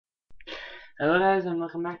Hello guys, and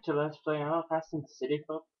welcome back to Let's Play Animal Crossing City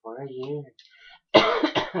Folk for a year.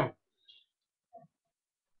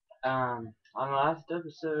 On the last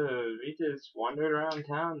episode, we just wandered around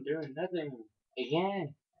town doing nothing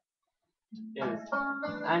again. Because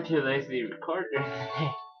I'm too lazy to record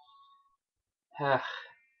today.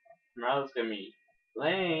 Tomorrow's gonna be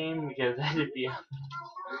lame because I had to be up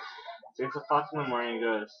 6 o'clock in the morning to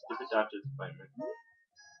go to a stupid doctor's appointment.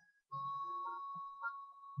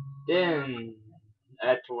 Then I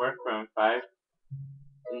had to work from 5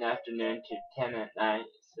 in the afternoon to 10 at night,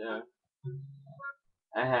 so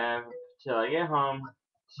I have till I get home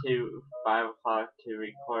to 5 o'clock to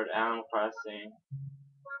record Animal Crossing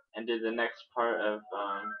and do the next part of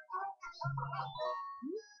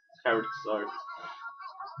Skyward Sword.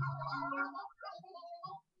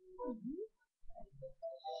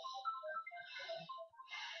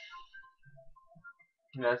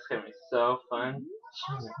 That's gonna be so fun.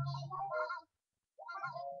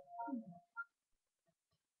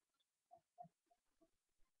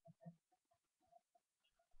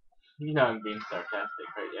 You know I'm being sarcastic,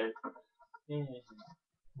 right guys?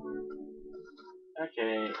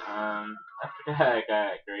 Okay, I forgot I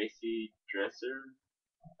got Gracie Dresser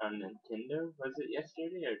on Nintendo. Was it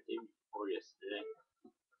yesterday or the day before yesterday?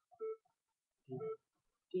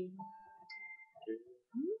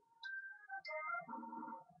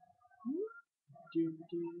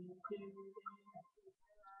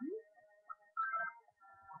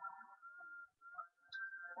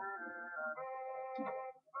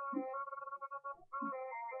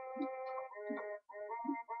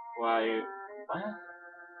 Why? What?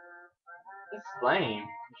 It's lame.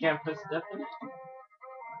 You can't put stuff in it?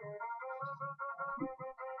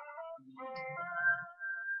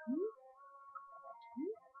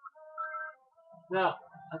 No,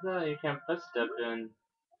 I thought you can put stuff in.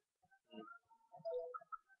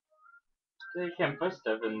 You can put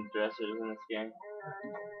stuff in dressers in this game.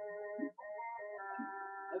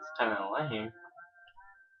 That's kinda lame.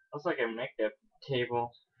 Looks like a makeup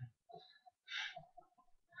table.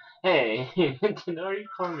 Hey, Nintendo, are you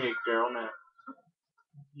calling me a girl now?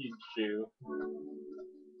 You Jew.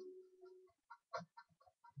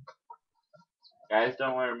 Guys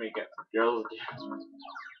don't wear makeup. Girls do.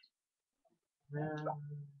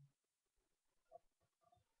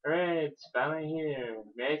 Hooray, it's finally here.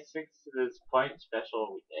 May 6th is point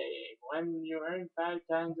special day, when you earn 5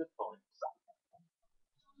 times the points.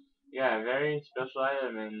 Yeah, a very special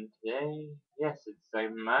item, and today, yes, it's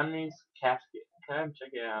like Mommy's casket. Come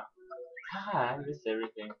check it out. Ah, I miss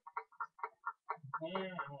everything.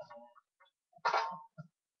 Yeah.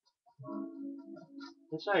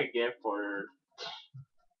 That's what I get for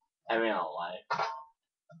having a life.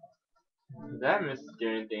 I miss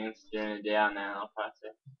doing things during the day on Animal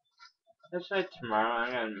Crossing. That's why tomorrow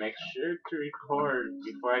I'm gonna make sure to record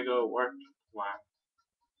before I go to work tomorrow.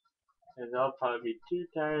 Because I'll probably be too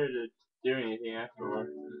tired to do anything after work.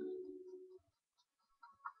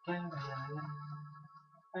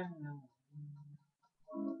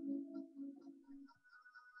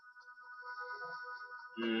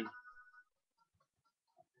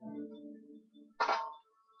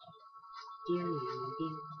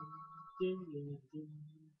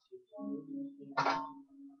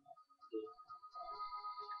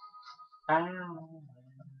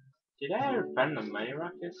 Did I ever find the money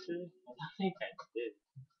rock yesterday? I don't think I did.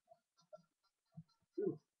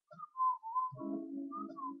 Ooh.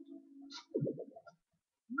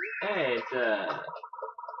 Hey, it's a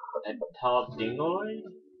tall dingloid?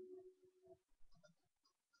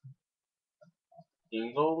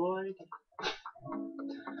 Dingloid? What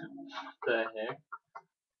the heck?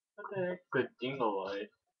 What the heck's a dingloid?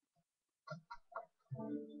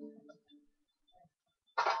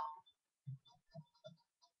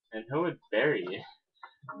 And who would bury it?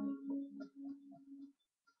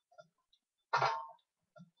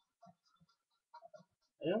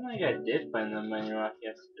 I don't think I did find the money rock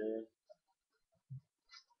yesterday.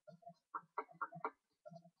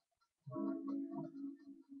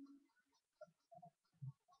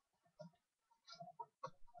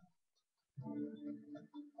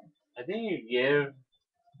 I think you give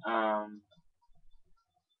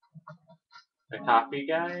the coffee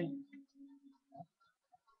guy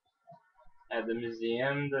at the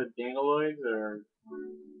museum the dingloids or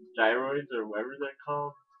gyroids or whatever they're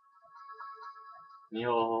called. And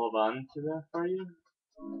he'll hold on to them for you.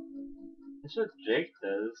 That's what Jake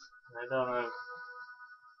does. I don't know.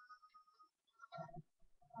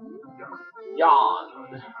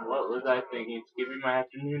 Yawn! What was I thinking? Skipping my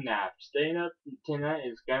afternoon nap. Staying up tonight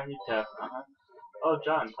is gonna be tough, Oh,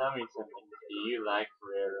 John, tell me something. Do you like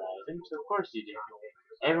rare items? Of course you do.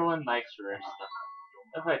 Everyone likes rare stuff.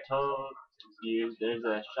 If I told you there's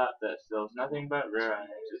a shop that sells nothing but rare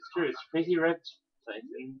items, it's true. It's Crazy Red's place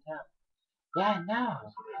in town. Yeah, no,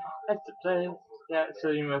 that's the place. Yeah, so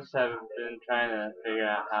you must have been trying to figure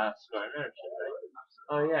out how to score membership, right?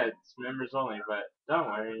 Oh yeah, it's members only, but don't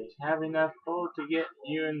worry, have enough pull to get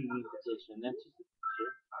you an invitation. That's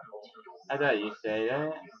sure. I thought you said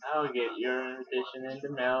that. I'll get your invitation in the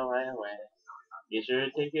mail right away. Get your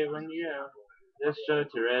ticket when you go. Just show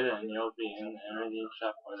it to Red and you'll be in the ready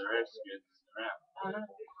shop for the rest goods around.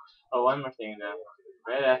 Oh, one more thing though.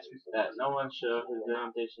 Red asked me that no one show his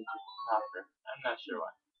invitation to Copper. I'm not sure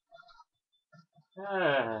why.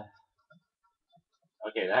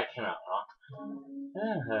 Okay, that came out wrong.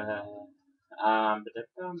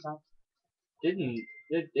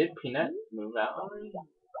 But did Peanut move out already?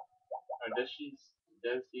 Or does he,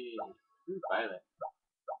 who's Violet?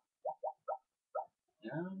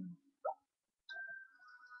 No?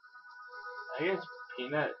 I guess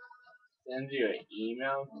Peanut sends you an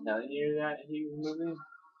email telling you that he's moving,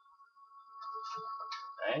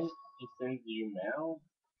 right? He sends you mail?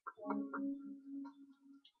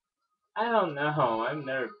 I don't know. I've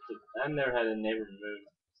never had a neighbor move,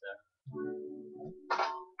 so.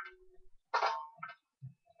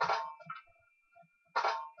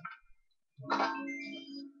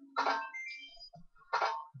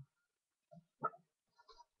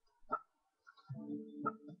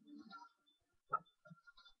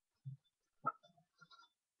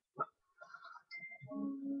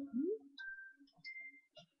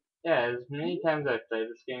 Yeah, as many times I've played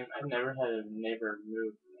this game, I've never had a neighbor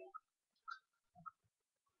move.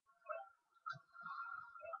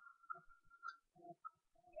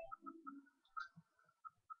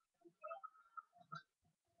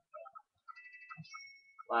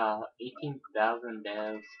 Wow, 18,000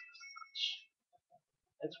 bells.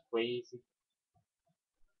 That's crazy.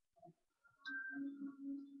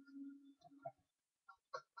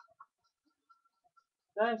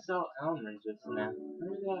 I saw Elmer just now. Where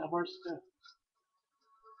did that horse go?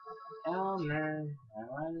 Elmer, I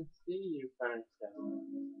want to see you for a second.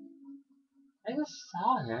 I just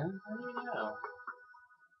saw him. Where did he go?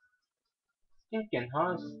 Stinking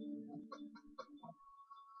horse.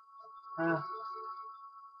 Uh,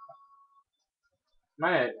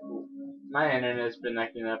 my my internet's been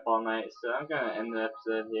acting up all night, so I'm gonna end the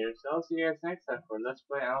episode here. So I'll see you guys next time for Let's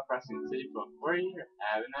Play Animal Crossing City Folk Warrior.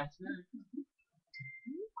 Have a nice night.